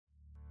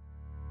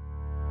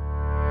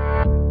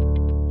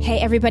Hey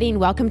everybody, and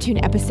welcome to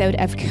an episode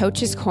of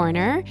Coach's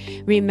Corner.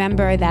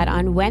 Remember that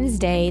on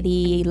Wednesday,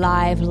 the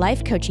live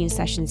life coaching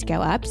sessions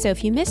go up. So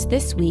if you missed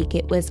this week,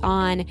 it was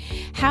on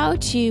how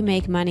to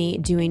make money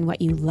doing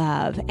what you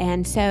love.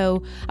 And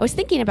so I was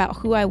thinking about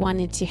who I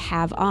wanted to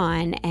have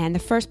on, and the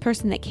first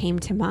person that came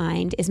to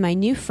mind is my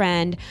new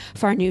friend,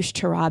 Farnoosh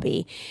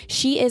Torabi.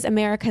 She is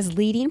America's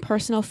leading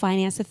personal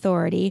finance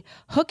authority,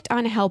 hooked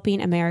on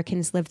helping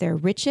Americans live their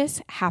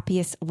richest,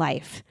 happiest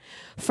life.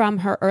 From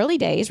her early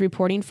days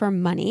reporting for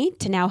Money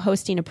to now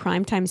hosting a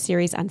primetime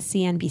series on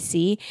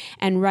CNBC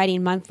and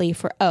writing monthly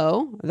for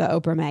the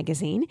Oprah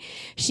magazine,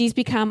 she's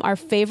become our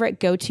favorite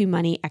go-to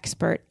money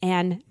expert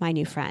and my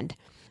new friend.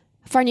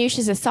 Farnoosh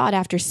is a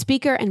sought-after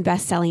speaker and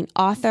best-selling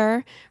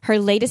author. Her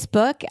latest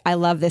book, I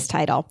love this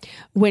title,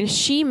 When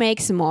She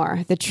Makes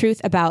More, The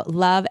Truth About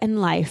Love and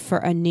Life for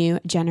a New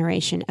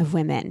Generation of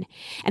Women.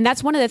 And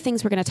that's one of the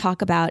things we're going to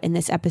talk about in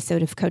this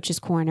episode of Coach's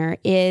Corner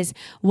is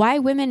why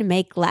women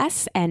make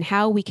less and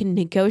how we can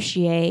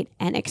negotiate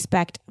and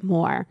expect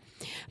more.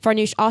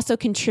 Farnoosh also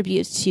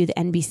contributes to the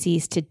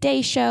NBC's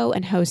Today Show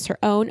and hosts her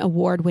own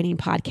award-winning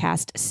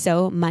podcast,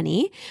 So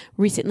Money,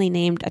 recently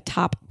named a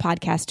top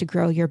podcast to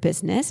grow your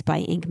business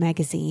by Inc.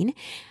 magazine,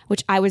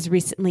 which I was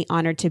recently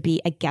honored to be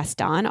a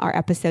guest on. Our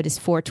episode is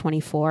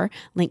 424,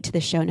 linked to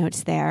the show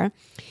notes there.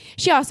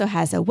 She also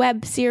has a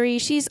web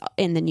series. She's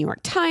in the New York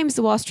Times,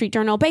 the Wall Street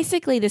Journal.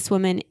 Basically, this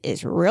woman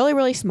is really,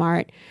 really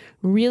smart,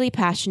 really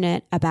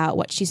passionate about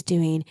what she's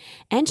doing,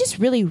 and just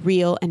really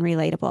real and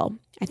relatable.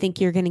 I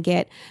think you're going to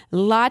get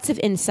lots of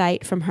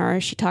insight from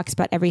her. She talks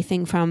about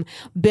everything from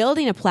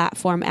building a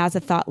platform as a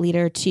thought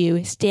leader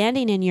to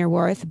standing in your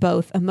worth,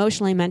 both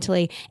emotionally,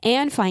 mentally,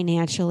 and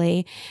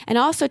financially, and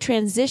also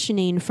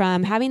transitioning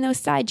from having those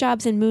side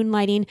jobs and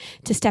moonlighting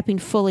to stepping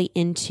fully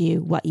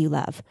into what you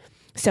love.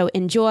 So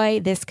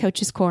enjoy this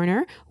Coach's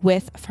Corner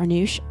with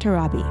Farnoosh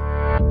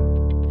Torabi.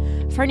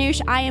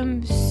 Farnoosh, I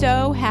am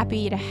so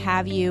happy to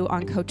have you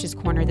on Coach's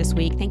Corner this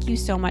week. Thank you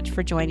so much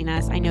for joining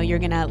us. I know you're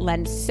going to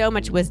lend so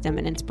much wisdom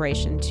and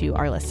inspiration to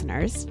our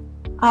listeners.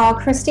 Oh,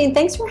 Christine,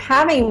 thanks for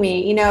having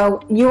me. You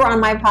know, you were on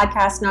my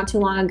podcast not too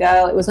long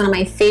ago. It was one of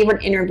my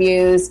favorite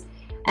interviews,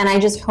 and I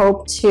just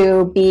hope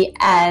to be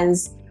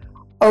as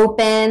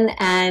open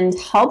and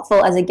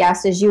helpful as a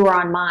guest as you were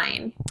on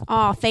mine.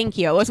 Oh, thank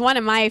you. It was one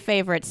of my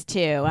favorites too.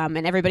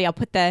 And everybody, I'll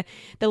put the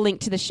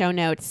link to the show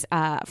notes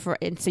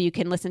so you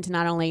can listen to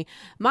not only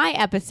my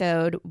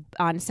episode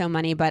on So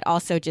Money, but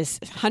also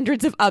just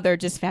hundreds of other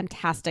just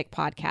fantastic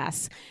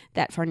podcasts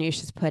that Farnoosh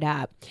has put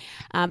up.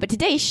 But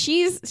today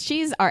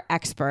she's our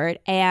expert,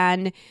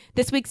 and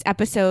this week's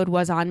episode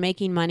was on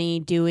making money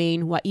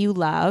doing what you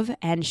love,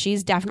 and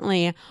she's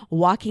definitely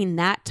walking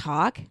that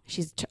talk.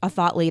 She's a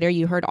thought leader.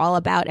 You heard all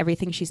about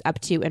everything she's up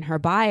to in her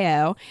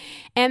bio,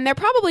 and there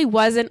probably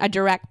wasn't a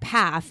direct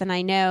path. And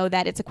I know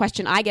that it's a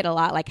question I get a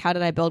lot, like how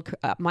did I build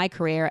my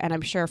career? And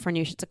I'm sure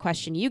Farnoosh, it's a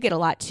question you get a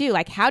lot too.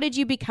 Like, how did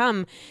you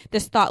become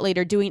this thought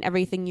leader doing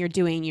everything you're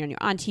doing? You're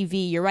on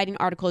TV, you're writing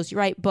articles, you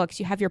write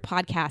books, you have your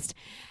podcast.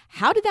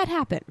 How did that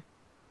happen?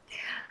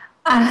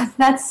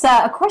 That's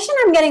a question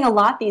I'm getting a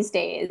lot these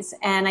days.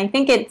 And I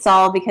think it's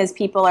all because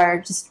people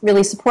are just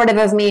really supportive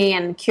of me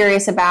and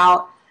curious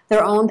about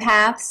their own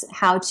paths,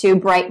 how to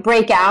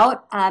break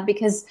out,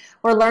 because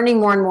we're learning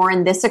more and more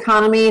in this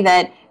economy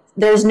that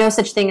there's no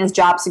such thing as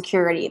job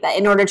security, that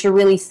in order to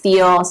really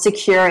feel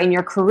secure in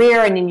your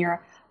career and in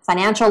your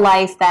financial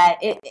life, that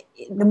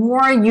the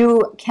more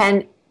you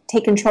can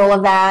take control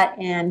of that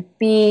and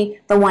be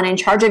the one in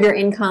charge of your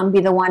income, be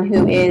the one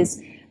who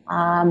is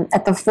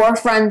at the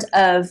forefront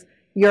of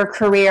your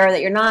career,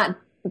 that you're not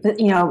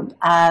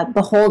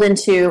beholden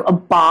to a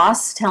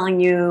boss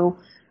telling you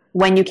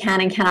when you can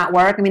and cannot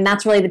work. I mean,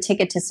 that's really the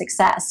ticket to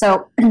success.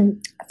 So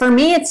for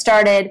me, it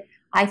started,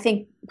 I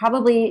think,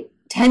 probably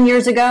 10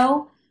 years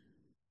ago,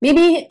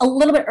 maybe a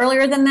little bit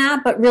earlier than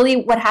that. But really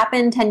what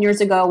happened 10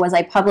 years ago was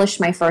I published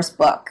my first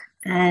book.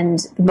 And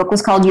the book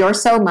was called You're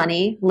So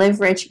Money, Live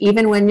Rich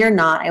Even When You're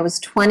Not. I was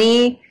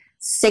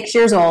 26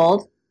 years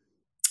old.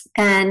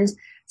 And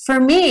for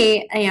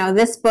me,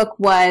 this book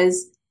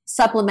was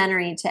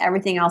supplementary to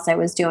everything else I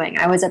was doing.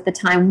 I was at the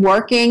time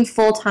working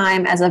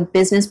full-time as a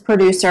business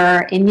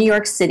producer in New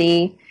York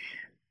City.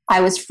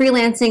 I was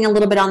freelancing a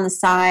little bit on the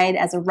side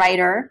as a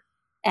writer.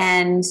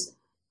 And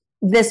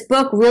this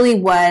book really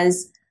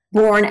was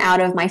born out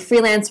of my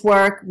freelance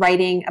work,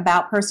 writing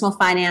about personal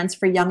finance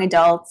for young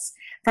adults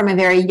from a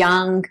very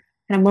young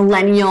kind of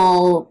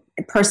millennial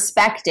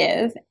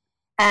perspective.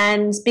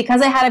 And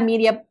because I had a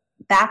media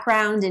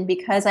background and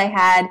because I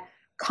had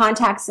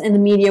contacts in the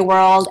media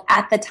world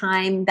at the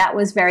time, that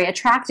was very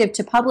attractive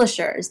to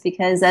publishers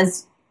because,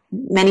 as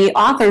many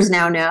authors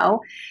now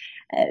know,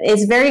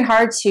 it's very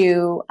hard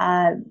to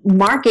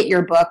market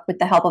your book with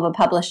the help of a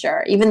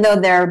publisher. Even though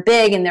they're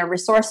big and they're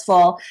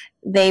resourceful,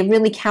 they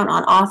really count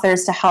on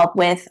authors to help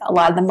with a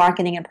lot of the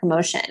marketing and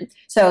promotion.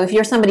 So if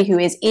you're somebody who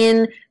is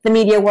in the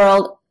media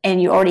world and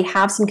you already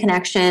have some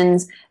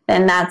connections,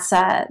 then that's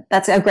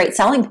a great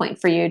selling point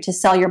for you to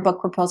sell your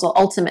book proposal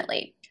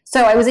ultimately.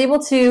 So I was able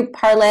to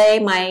parlay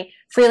my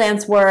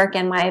freelance work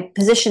and my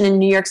position in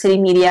New York City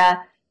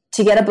media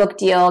to get a book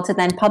deal, to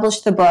then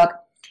publish the book.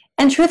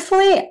 And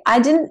truthfully, I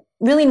didn't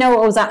really know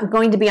what was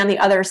going to be on the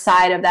other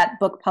side of that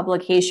book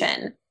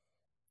publication.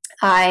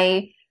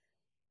 I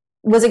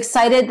was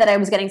excited that I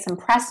was getting some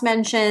press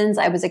mentions.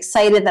 I was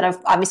excited that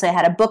obviously I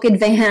had a book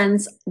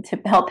advance to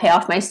help pay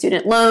off my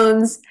student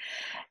loans.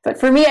 But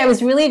for me, I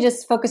was really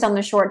just focused on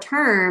the short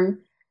term.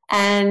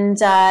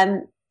 And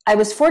I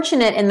was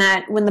fortunate in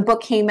that when the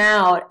book came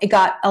out, it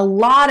got a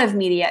lot of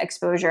media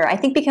exposure. I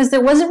think because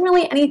there wasn't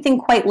really anything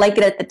quite like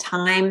it at the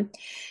time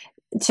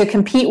to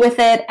compete with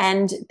it.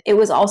 And it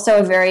was also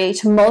a very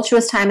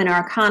tumultuous time in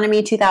our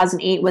economy.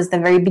 2008 was the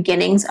very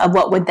beginnings of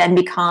what would then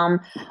become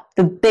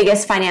the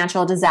biggest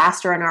financial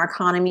disaster in our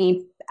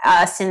economy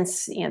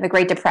since the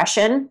Great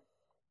Depression.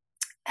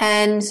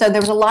 And so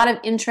there was a lot of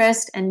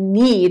interest and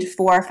need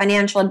for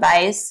financial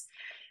advice,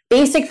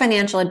 basic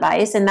financial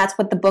advice, and that's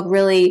what the book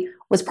really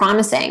was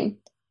promising.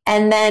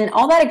 And then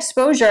all that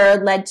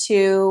exposure led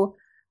to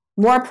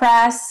more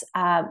press,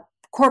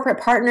 corporate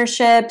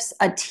partnerships,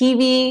 a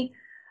TV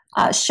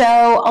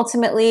show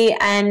ultimately,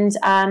 and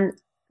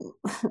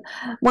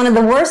one of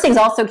the worst things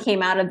also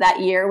came out of that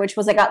year, which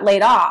was I got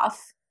laid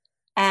off.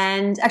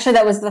 And actually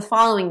that was the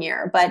following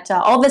year, but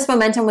all this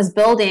momentum was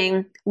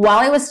building while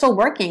I was still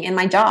working in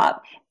my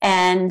job.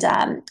 And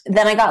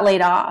then I got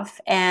laid off,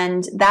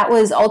 and that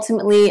was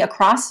ultimately a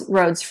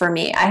crossroads for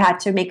me. I had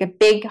to make a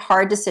big,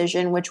 hard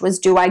decision, which was,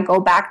 do I go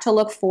back to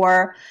look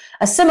for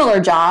a similar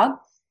job?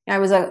 I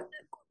was a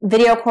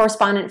video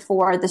correspondent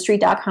for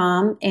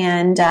TheStreet.com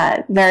and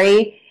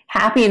very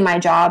happy in my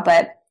job,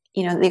 but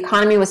the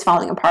economy was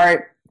falling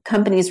apart.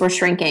 Companies were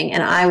shrinking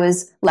and I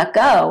was let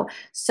go.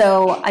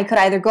 So I could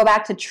either go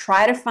back to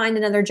try to find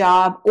another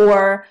job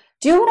or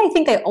do what I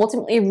think I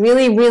ultimately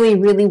really, really,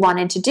 really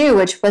wanted to do,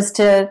 which was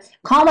to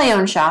call my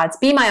own shots,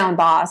 be my own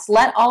boss,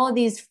 let all of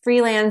these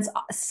freelance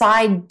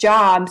side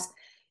jobs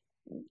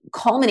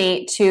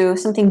culminate to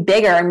something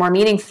bigger and more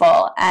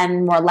meaningful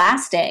and more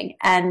lasting.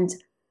 And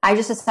I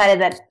just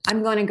decided that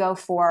I'm going to go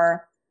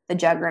for the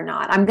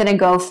juggernaut. I'm going to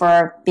go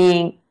for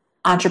being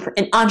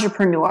an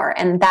entrepreneur.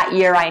 And that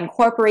year I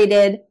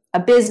incorporated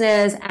a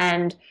business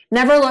and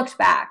never looked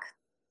back.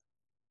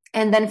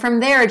 And then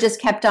from there, it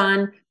just kept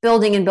on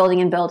building and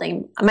building and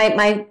building.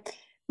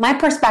 My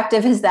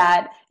perspective is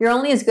that you're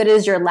only as good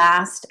as your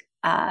last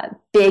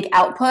big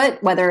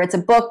output, whether it's a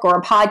book or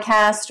a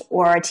podcast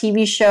or a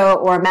TV show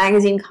or a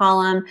magazine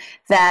column,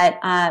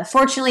 that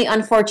fortunately,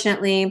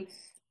 unfortunately,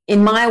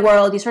 in my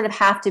world, you sort of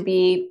have to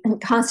be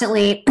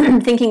constantly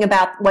thinking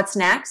about what's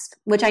next,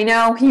 which I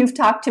know you've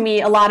talked to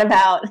me a lot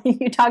about.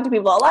 You talk to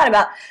people a lot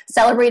about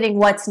celebrating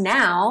what's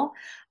now,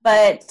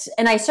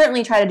 and I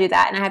certainly try to do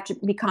that, and I have to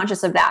be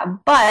conscious of that.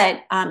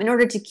 But in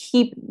order to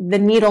keep the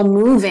needle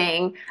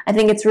moving, I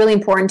think it's really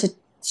important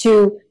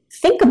to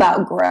think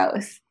about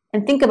growth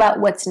and think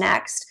about what's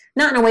next,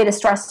 not in a way to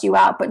stress you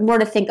out, but more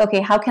to think, okay,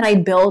 how can I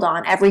build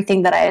on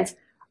everything that I've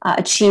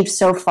achieved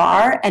so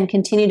far and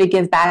continue to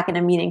give back in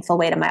a meaningful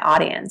way to my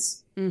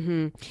audience.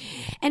 Mm-hmm.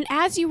 And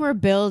as you were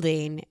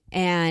building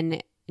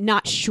and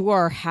not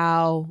sure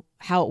how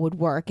it would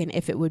work and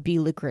if it would be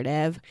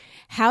lucrative,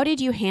 how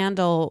did you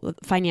handle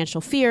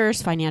financial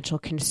fears, financial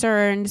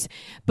concerns,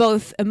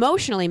 both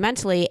emotionally,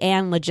 mentally,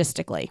 and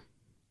logistically?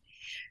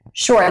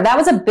 Sure. That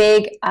was a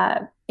big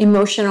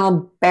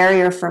emotional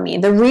barrier for me.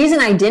 The reason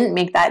I didn't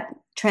make that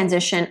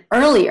transition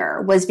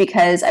earlier was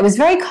because I was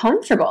very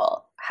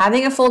comfortable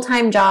having a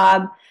full-time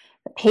job,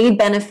 paid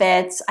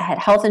benefits, I had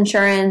health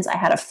insurance, I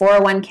had a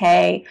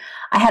 401k,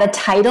 I had a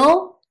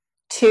title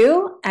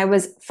too. I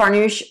was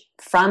Farnoosh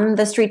from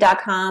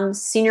TheStreet.com,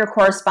 senior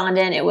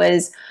correspondent. It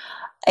was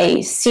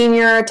a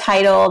senior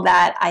title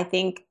that I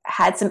think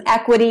had some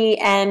equity,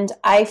 and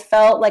I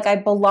felt like I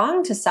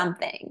belonged to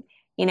something.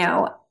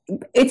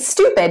 It's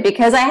stupid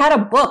because I had a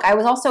book. I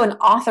was also an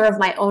author of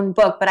my own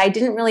book, but I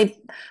didn't really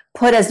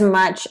put as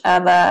much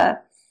of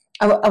a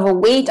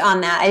weight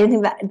on that. I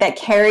didn't think that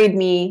carried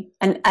me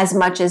as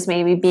much as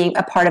maybe being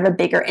a part of a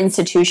bigger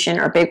institution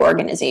or big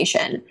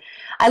organization.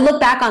 I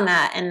look back on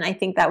that and I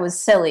think that was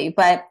silly,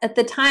 but at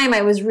the time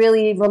I was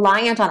really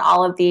reliant on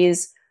all of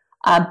these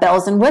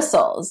bells and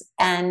whistles.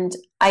 And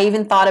I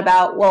even thought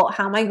about, well,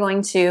 how am I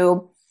going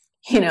to,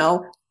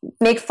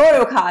 make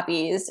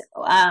photocopies?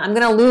 I'm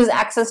going to lose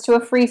access to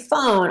a free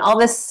phone, all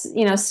this,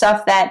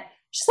 stuff that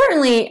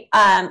certainly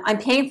I'm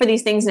paying for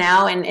these things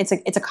now, and it's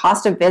a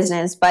cost of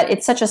business, but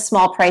it's such a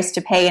small price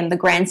to pay in the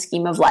grand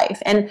scheme of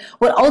life. And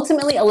what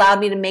ultimately allowed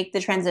me to make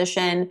the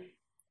transition,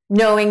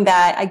 knowing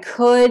that I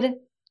could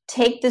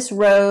take this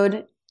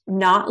road,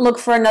 not look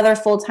for another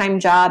full-time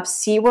job,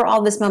 see where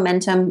all this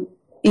momentum,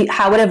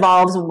 how it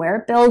evolves and where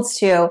it builds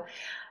to,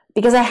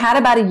 because I had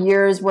about a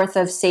year's worth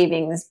of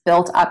savings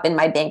built up in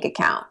my bank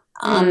account.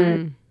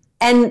 And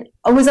it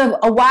was a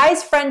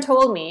wise friend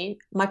told me,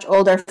 much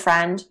older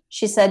friend,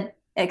 she said,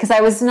 because I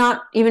was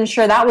not even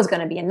sure that was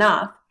going to be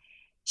enough.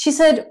 She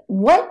said,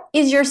 what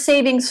is your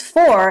savings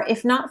for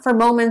if not for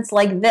moments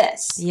like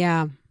this?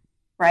 Yeah.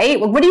 Right?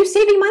 Well, what are you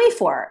saving money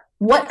for?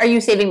 What are you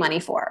saving money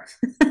for?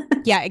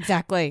 Yeah,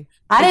 exactly.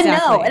 I didn't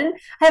Exactly. know. I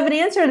didn't have an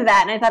answer to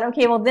that. And I thought,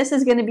 okay, well, this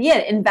is going to be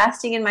it.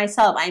 Investing in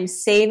myself. I'm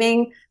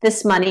saving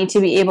this money to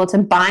be able to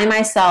buy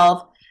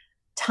myself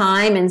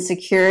time and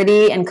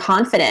security and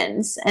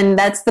confidence. And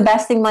that's the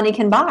best thing money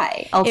can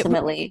buy,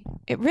 ultimately.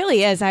 It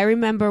really is. I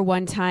remember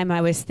one time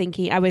I was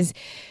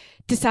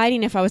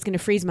deciding if I was going to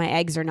freeze my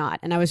eggs or not.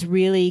 And I was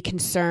really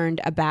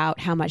concerned about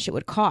how much it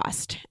would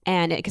cost.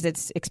 And because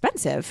it's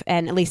expensive.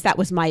 And at least that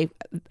was my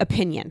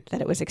opinion, that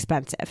it was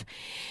expensive.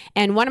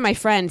 And one of my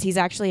friends, he's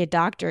actually a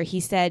doctor, he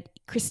said,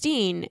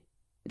 Christine,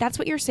 that's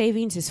what your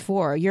savings is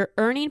for. Your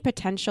earning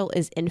potential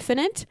is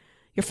infinite.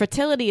 Your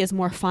fertility is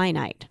more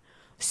finite.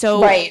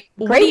 So right.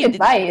 Great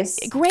advice.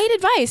 Great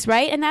advice,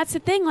 right? And that's the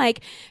thing.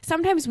 Like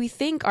sometimes we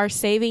think our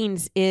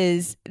savings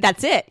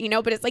that's it,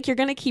 but it's like you're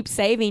going to keep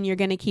saving, you're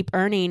going to keep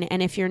earning.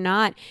 And if you're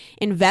not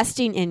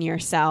investing in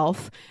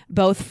yourself,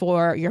 both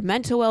for your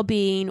mental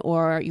well-being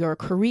or your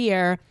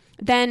career,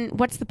 then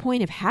what's the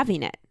point of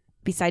having it?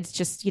 Besides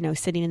just,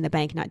 sitting in the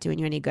bank, not doing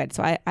you any good.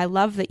 So I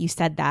love that you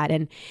said that.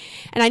 And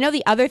I know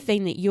the other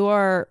thing that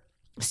you're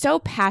so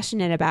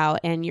passionate about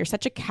and you're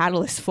such a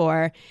catalyst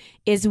for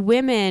is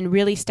women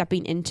really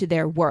stepping into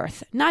their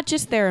worth, not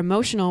just their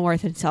emotional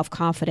worth and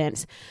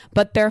self-confidence,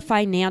 but their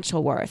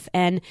financial worth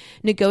and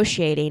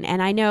negotiating.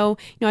 And I know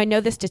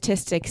the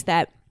statistics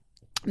that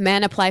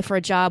men apply for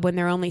a job when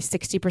they're only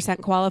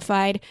 60%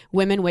 qualified.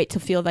 Women wait to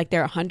feel like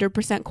they're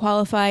 100%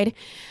 qualified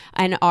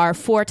and are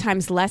 4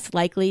 times less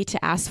likely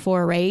to ask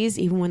for a raise,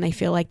 even when they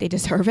feel like they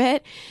deserve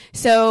it.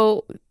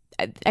 So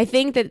I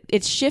think that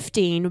it's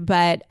shifting,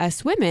 but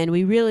us women,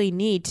 we really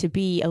need to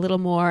be a little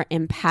more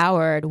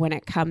empowered when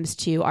it comes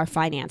to our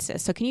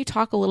finances. So can you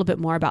talk a little bit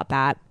more about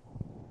that?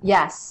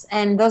 Yes.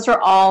 And those are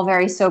all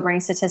very sobering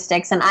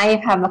statistics. And I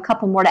have a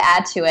couple more to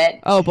add to it.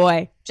 Oh,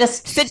 boy.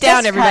 Just sit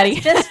down, everybody.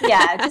 Just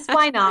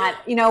why not?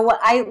 What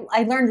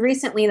I learned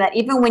recently that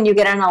even when you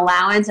get an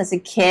allowance as a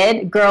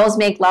kid, girls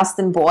make less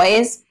than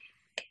boys.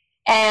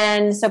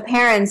 And so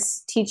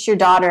parents, teach your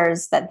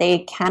daughters that they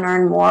can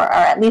earn more or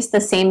at least the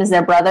same as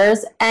their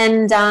brothers.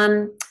 And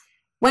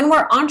when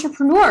we're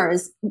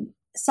entrepreneurs,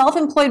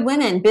 self-employed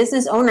women,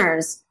 business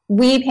owners,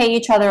 we pay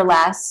each other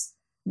less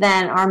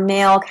than our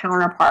male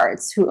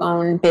counterparts who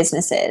own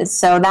businesses.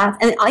 So at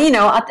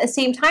the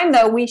same time,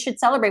 though, we should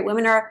celebrate.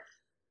 Women are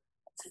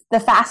the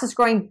fastest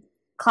growing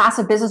class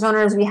of business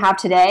owners we have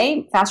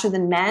today, faster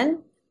than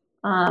men.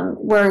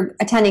 We're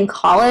attending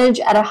college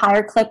at a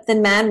higher clip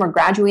than men. We're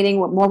graduating.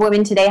 More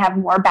women today have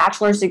more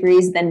bachelor's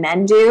degrees than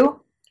men do,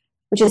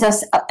 which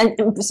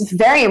is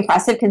very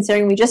impressive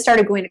considering we just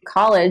started going to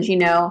college,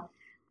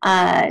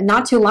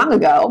 not too long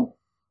ago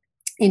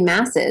in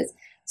masses.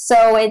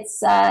 So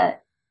it's,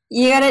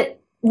 you got to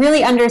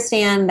really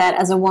understand that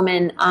as a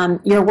woman,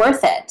 you're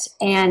worth it.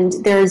 And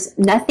there's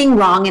nothing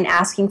wrong in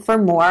asking for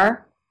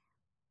more.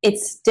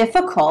 It's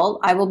difficult.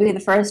 I will be the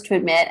first to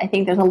admit. I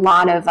think there's a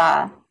lot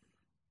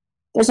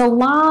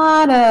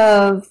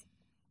of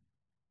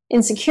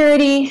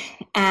insecurity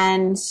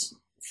and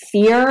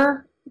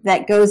fear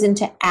that goes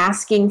into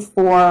asking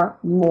for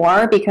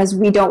more because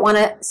we don't want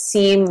to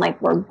seem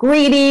like we're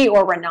greedy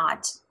or we're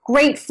not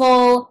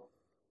grateful.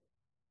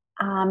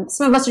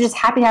 Some of us are just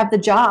happy to have the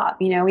job.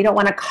 We don't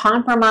want to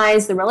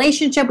compromise the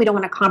relationship. We don't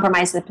want to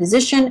compromise the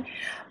position.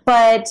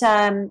 But,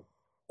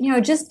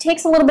 it just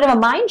takes a little bit of a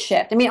mind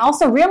shift. I mean,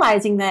 also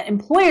realizing that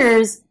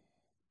employers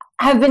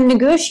have been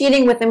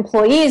negotiating with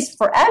employees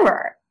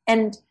forever.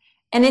 And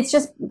it's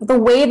just the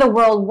way the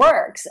world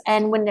works.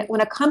 And when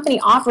a company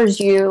offers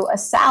you a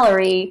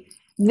salary,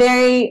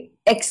 they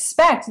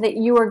expect that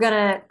you are going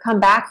to come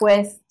back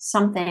with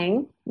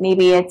something.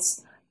 Maybe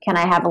it's, can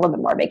I have a little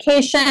bit more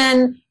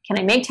vacation? Can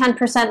I make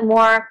 10%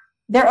 more?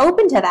 They're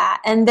open to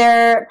that. And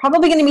they're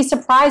probably going to be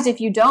surprised if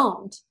you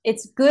don't.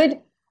 It's good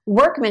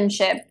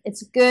workmanship.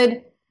 It's a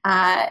good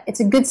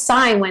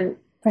sign when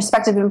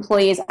prospective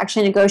employees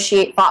actually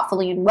negotiate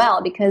thoughtfully and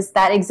well, because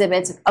that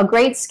exhibits a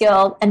great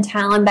skill and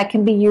talent that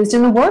can be used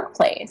in the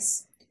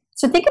workplace.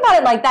 So think about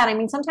it like that. I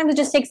mean, sometimes it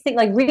just takes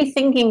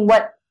rethinking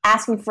what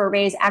asking for a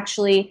raise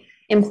actually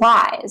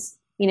implies.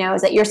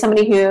 Is that you're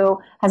somebody who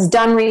has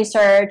done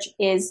research,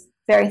 is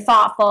very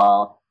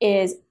thoughtful,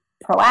 is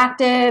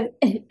proactive,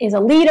 is a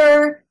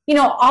leader,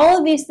 all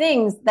of these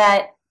things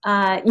that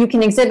you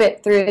can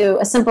exhibit through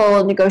a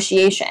simple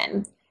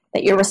negotiation.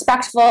 That you're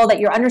respectful,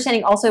 that you're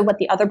understanding also what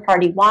the other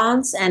party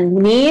wants and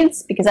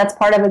needs, because that's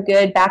part of a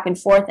good back and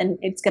forth, and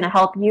it's going to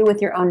help you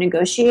with your own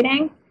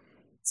negotiating.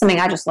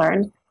 Something I just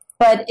learned.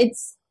 But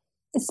it's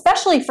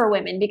especially for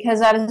women,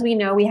 because as we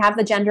know, we have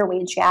the gender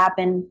wage gap,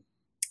 and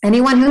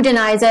anyone who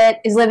denies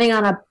it is living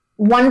on a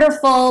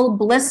wonderful,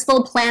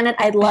 blissful planet.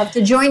 I'd love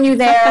to join you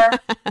there.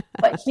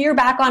 But here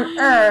back on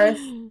Earth,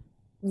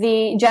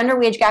 the gender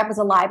wage gap is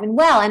alive and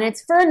well, and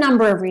it's for a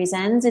number of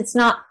reasons. It's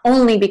not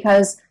only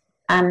because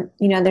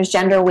there's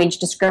gender wage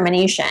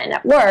discrimination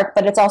at work,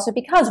 but it's also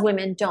because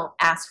women don't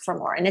ask for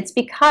more. And it's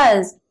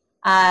because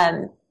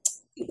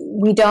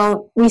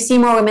we see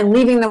more women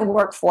leaving the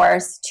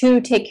workforce to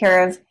take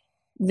care of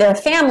their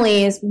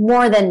families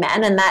more than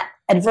men, and that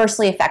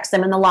adversely affects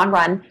them in the long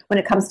run when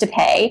it comes to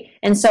pay.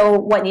 And so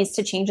what needs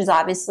to change is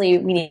obviously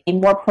we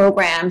need more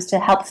programs to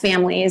help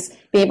families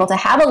be able to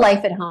have a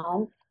life at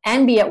home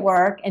and be at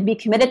work and be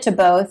committed to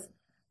both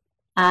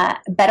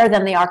better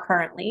than they are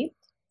currently.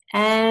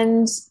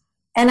 And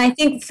I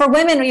think for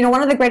women,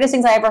 one of the greatest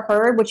things I ever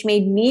heard, which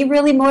made me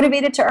really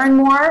motivated to earn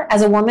more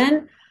as a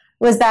woman,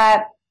 was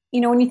that,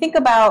 when you think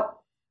about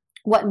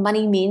what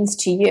money means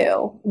to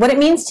you, what it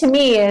means to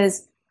me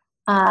is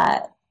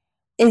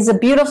a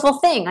beautiful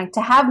thing. Like,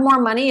 to have more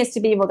money is to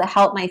be able to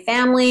help my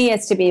family.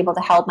 It's to be able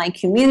to help my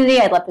community.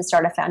 I'd love to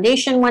start a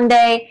foundation one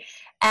day.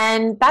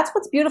 And that's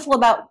what's beautiful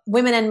about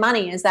women and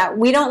money, is that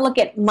we don't look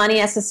at money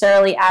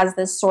necessarily as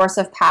this source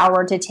of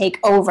power to take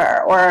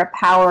over or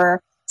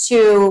power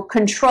to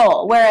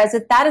control. Whereas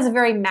that is a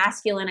very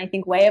masculine, I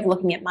think, way of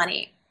looking at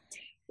money.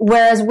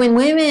 Whereas when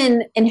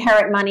women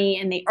inherit money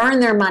and they earn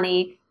their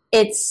money,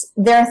 it's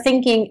their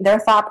thinking, their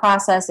thought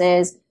process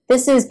is,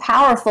 this is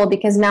powerful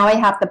because now I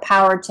have the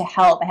power to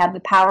help. I have the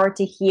power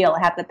to heal.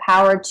 I have the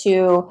power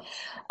to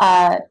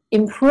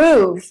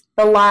improve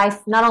the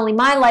life, not only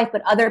my life,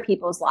 but other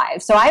people's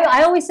lives. So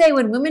I always say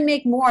when women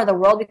make more, the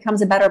world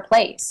becomes a better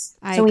place.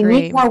 I agree.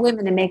 We need more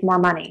women to make more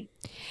money.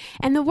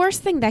 And the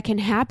worst thing that can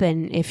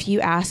happen if you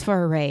ask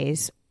for a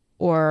raise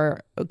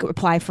or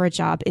apply for a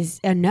job is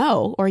a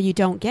no, or you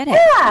don't get it.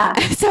 Yeah.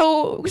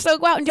 So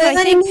go out and do it.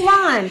 Then you move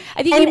on.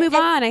 I think you move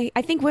on.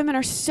 I think women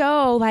are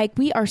so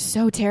we are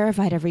so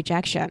terrified of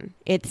rejection.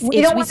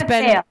 We don't want to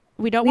fail.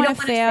 We don't want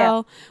to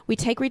fail. We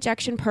take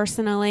rejection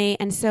personally.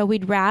 And so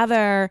we'd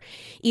rather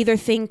either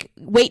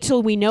wait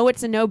till we know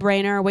it's a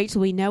no-brainer, wait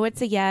till we know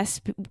it's a yes,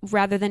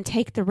 rather than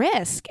take the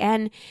risk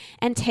and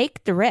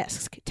take the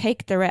risk.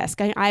 Take the risk.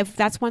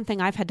 That's one thing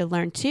I've had to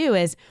learn too,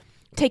 is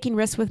taking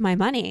risks with my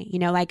money.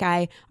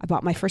 I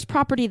bought my first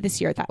property this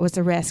year. That was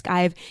a risk.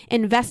 I've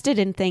invested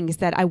in things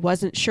that I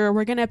wasn't sure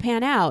were going to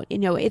pan out.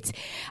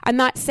 I'm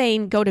not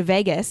saying go to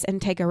Vegas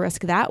and take a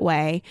risk that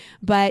way,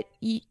 but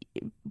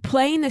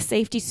playing the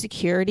safety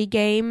security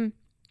game,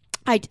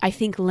 I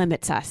think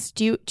limits us.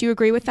 Do you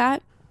agree with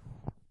that?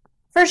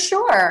 For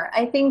sure.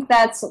 I think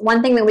that's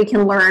one thing that we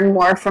can learn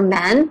more from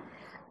men,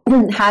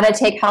 how to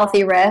take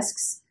healthy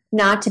risks,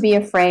 not to be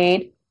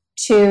afraid,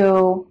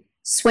 to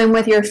swim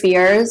with your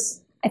fears.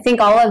 I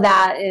think all of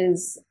that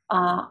is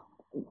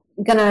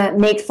going to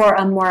make for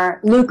a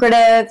more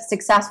lucrative,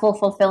 successful,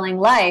 fulfilling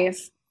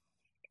life.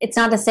 It's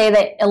not to say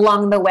that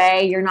along the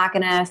way you're not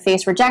going to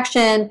face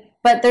rejection,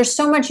 but there's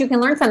so much you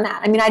can learn from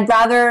that. I mean, I'd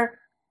rather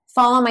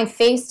fall on my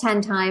face 10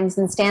 times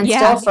than stand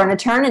still for an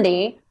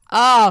eternity.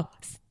 Oh,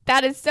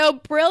 that is so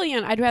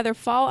brilliant. I'd rather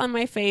fall on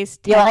my face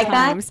 10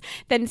 times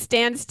than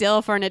stand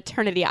still for an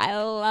eternity.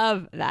 I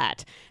love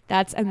that.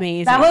 That's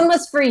amazing. That one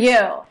was for you.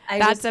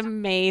 That's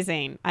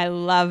amazing. I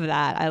love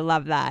that. I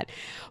love that.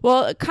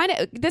 Well,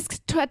 this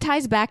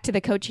ties back to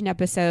the coaching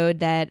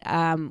episode that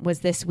was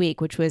this week,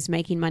 which was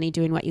making money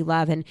doing what you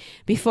love. And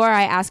before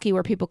I ask you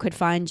where people could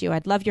find you,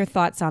 I'd love your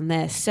thoughts on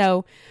this.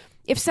 So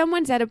if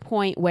someone's at a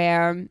point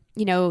where,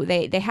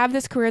 they have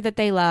this career that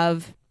they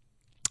love,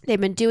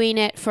 they've been doing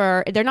it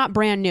they're not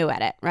brand new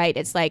at it, right?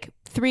 It's like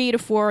 3 to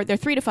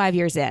 5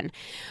 years in,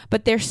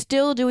 but they're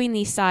still doing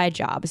these side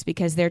jobs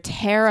because they're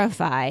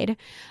terrified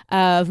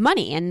of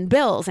money and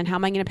bills and how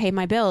am I going to pay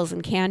my bills,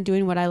 and can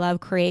doing what I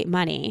love create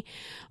money?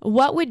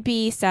 What would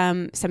be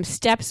some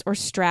steps or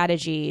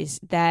strategies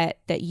that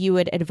you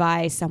would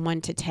advise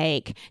someone to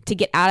take to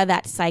get out of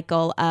that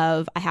cycle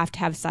of I have to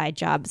have side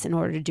jobs in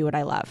order to do what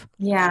I love?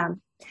 Yeah.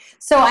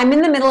 So I'm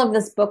in the middle of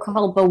this book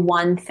called The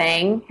One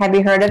Thing. Have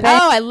you heard of it?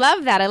 Oh, I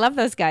love that. I love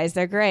those guys.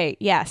 They're great.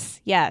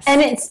 Yes.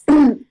 And it's,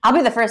 I'll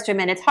be the first to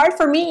admit, it's hard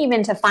for me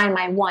even to find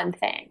my one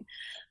thing.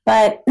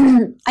 But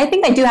I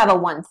think I do have a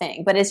one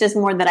thing, but it's just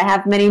more that I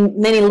have many,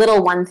 many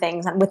little one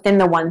things within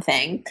the one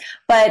thing.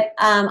 But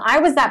I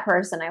was that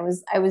person. I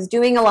was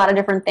doing a lot of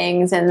different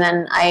things. And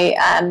then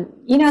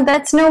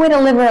that's no way to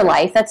live your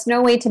life. That's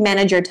no way to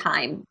manage your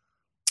time.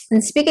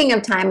 And speaking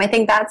of time, I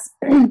think that's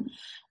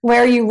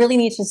where you really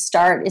need to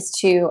start is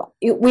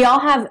we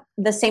all have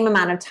the same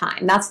amount of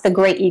time. That's the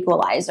great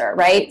equalizer,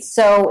 right?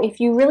 So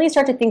if you really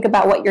start to think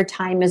about what your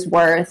time is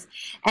worth,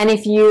 and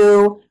if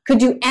you could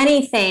do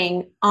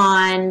anything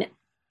on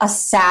a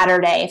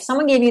Saturday, if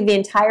someone gave you the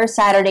entire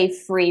Saturday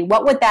free,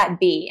 what would that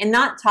be? And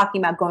not talking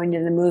about going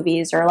to the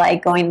movies or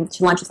going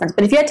to lunch with friends,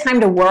 but if you had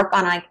time to work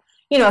on a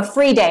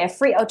free day,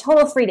 a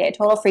total free day, a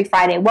total free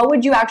Friday, what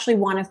would you actually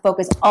want to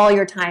focus all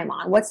your time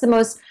on?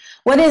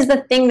 What is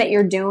the thing that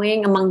you're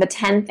doing among the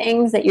 10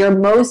 things that you're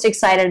most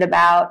excited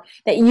about,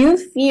 that you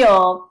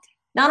feel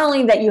not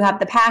only that you have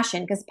the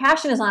passion, because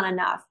passion is not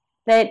enough,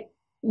 that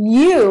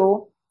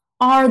you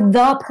are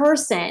the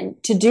person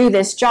to do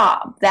this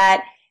job,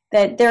 that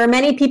there are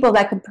many people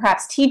that could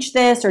perhaps teach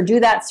this or do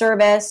that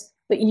service,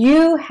 but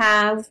you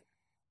have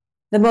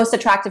the most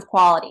attractive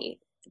quality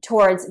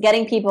towards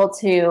getting people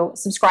to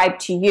subscribe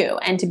to you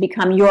and to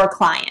become your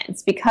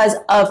clients because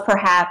of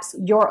perhaps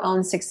your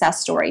own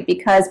success story,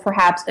 because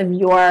perhaps of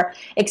your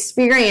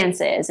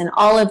experiences and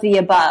all of the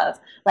above.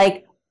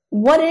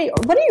 what are you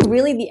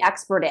really the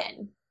expert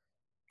in?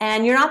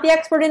 And you're not the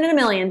expert in a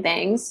million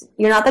things.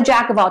 You're not the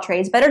jack of all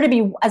trades. Better to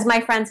be, as my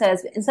friend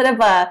says, instead of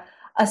a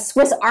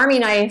Swiss Army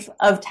knife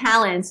of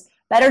talents,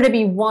 better to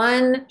be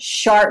one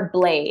sharp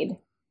blade,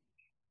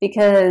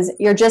 because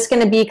you're just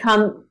going to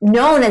become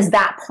known as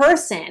that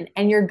person,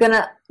 and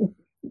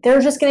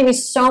there's just going to be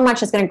so much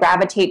that's going to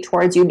gravitate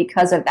towards you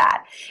because of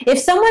that. If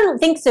someone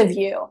thinks of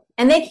you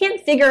and they can't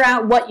figure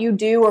out what you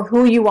do or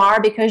who you are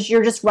because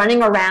you're just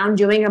running around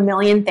doing a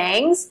million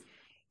things,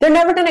 they're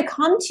never going to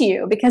come to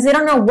you because they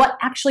don't know what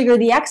actually you're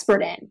the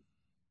expert in.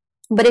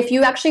 But if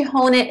you actually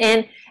hone it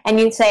in and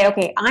you say,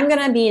 okay, I'm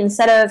going to be,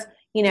 instead of,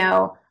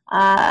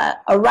 a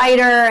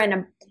writer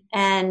and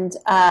an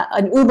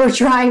Uber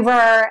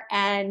driver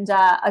and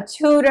a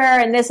tutor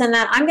and this and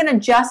that, I'm going to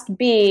just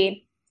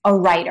be a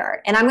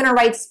writer, and I'm going to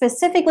write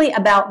specifically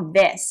about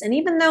this. And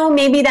even though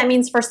maybe that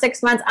means for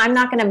 6 months, I'm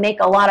not going to make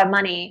a lot of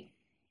money,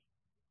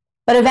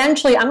 but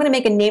eventually I'm going to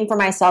make a name for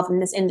myself in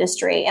this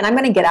industry, and I'm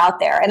going to get out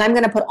there, and I'm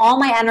going to put all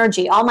my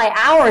energy, all my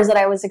hours that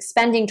I was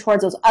expending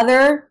towards those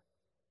other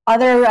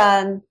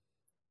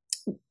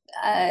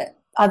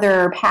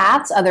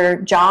paths, other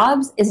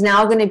jobs, is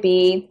now going to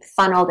be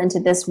funneled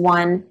into this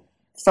one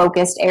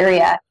focused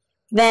area.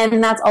 Then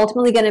that's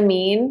ultimately going to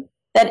mean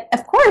that,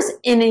 of course,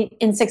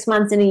 in 6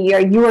 months, in a year,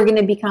 you are going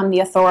to become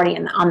the authority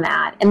on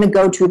that and the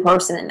go-to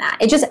person in that.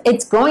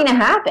 It's going to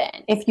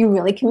happen if you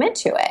really commit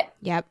to it.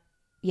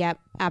 Yep,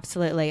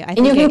 absolutely.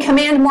 And you can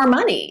command more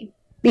money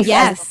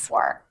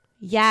before.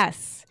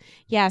 Yes,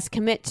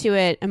 commit to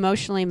it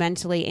emotionally,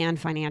 mentally, and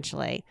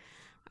financially.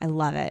 I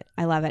love it.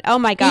 Oh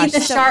my gosh. Be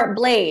the sharp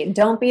blade.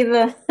 Don't be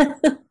the,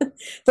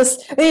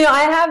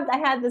 I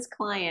had this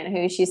client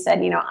who, she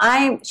said,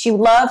 she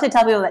loved to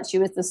tell people that she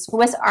was the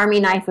Swiss Army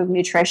knife of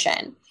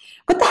nutrition.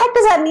 What the heck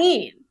does that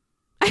mean?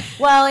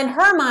 Well, in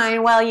her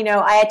mind,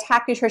 I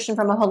attack nutrition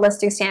from a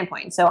holistic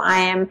standpoint. So I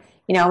am,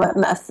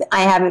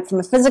 I have it from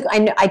a physical,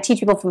 I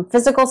teach people from a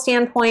physical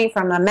standpoint,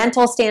 from a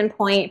mental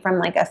standpoint, from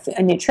like a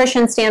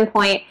nutrition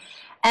standpoint.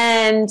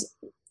 And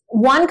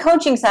one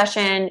coaching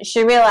session,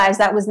 she realized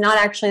that was not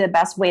actually the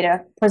best way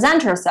to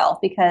present herself,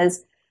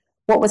 because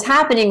what was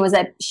happening was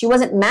that she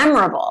wasn't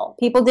memorable.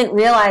 People didn't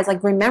realize,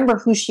 remember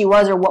who she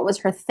was or what was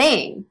her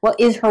thing. What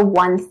is her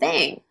one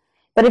thing?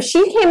 But if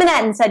she came in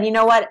that and said, you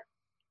know what,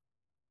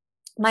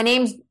 my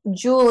name's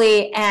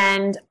Julie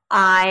and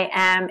I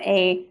am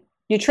a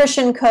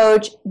nutrition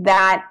coach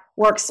that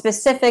works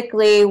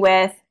specifically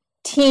with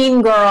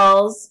teen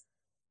girls,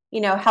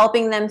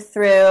 helping them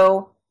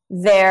through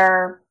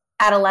their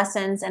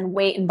adolescence and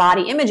weight and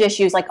body image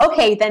issues,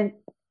 okay, then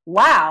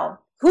wow,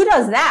 who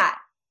does that?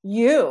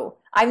 You.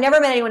 I've never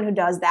met anyone who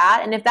does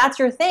that. And if that's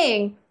your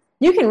thing,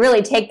 you can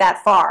really take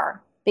that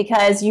far,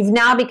 because you've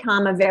now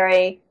become a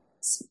very,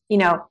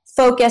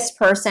 focused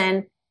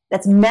person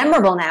that's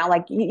memorable now.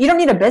 You don't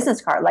need a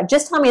business card.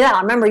 Just tell me that.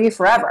 I'll remember you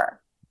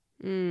forever.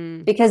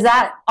 Because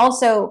that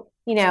also,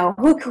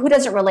 who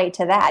doesn't relate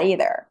to that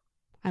either?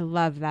 I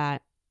love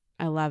that.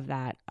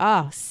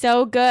 Oh,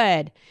 so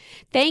good.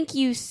 Thank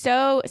you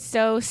so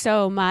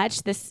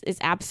much. This is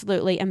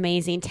absolutely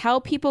amazing. Tell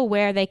people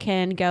where they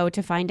can go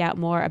to find out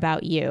more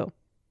about you.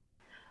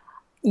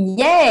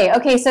 Yay.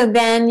 Okay, so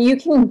then you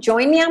can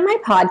join me on my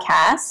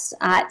podcast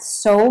at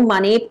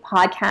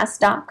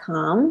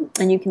soulmoneypodcast.com,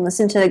 and you can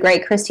listen to the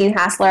great Christine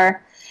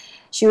Hassler.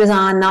 She was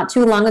on not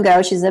too long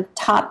ago. She's a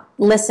top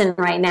listen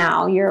right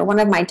now. You're one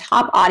of my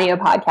top audio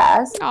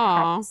podcasts, I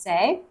have to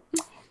say.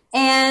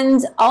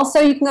 And also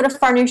you can go to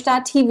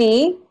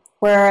farnoosh.tv,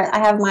 where I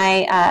have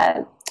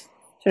my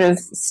sort of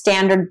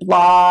standard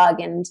blog,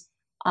 and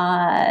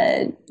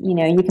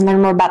you can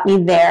learn more about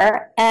me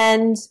there.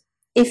 And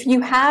if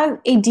you have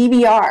a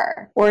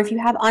DVR, or if you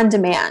have on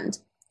demand,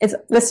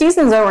 the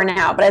season's over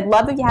now, but I'd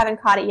love, if you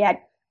haven't caught it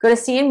yet, go to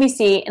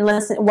CNBC and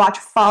watch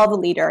Follow the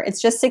Leader. It's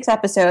just 6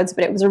 episodes,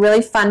 but it was a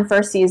really fun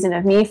first season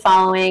of me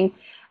following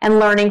and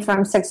learning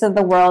from 6 of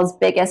the world's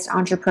biggest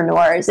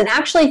entrepreneurs. And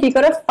actually, if you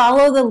go to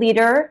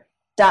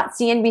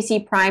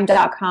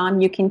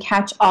followtheleader.cnbcprime.com, you can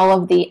catch all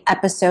of the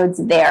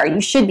episodes there. You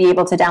should be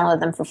able to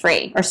download them for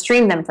free, or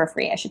stream them for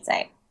free, I should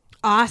say.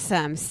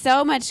 Awesome.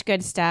 So much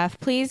good stuff.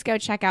 Please go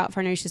check out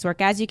Farnoosh's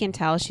work. As you can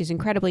tell, she's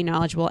incredibly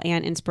knowledgeable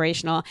and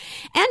inspirational,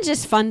 and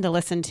just fun to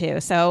listen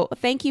to. So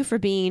thank you for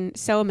being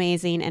so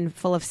amazing and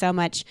full of so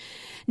much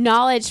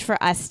knowledge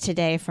for us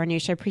today,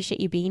 Farnoosh. I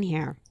appreciate you being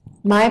here.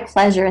 My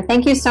pleasure.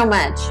 Thank you so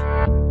much.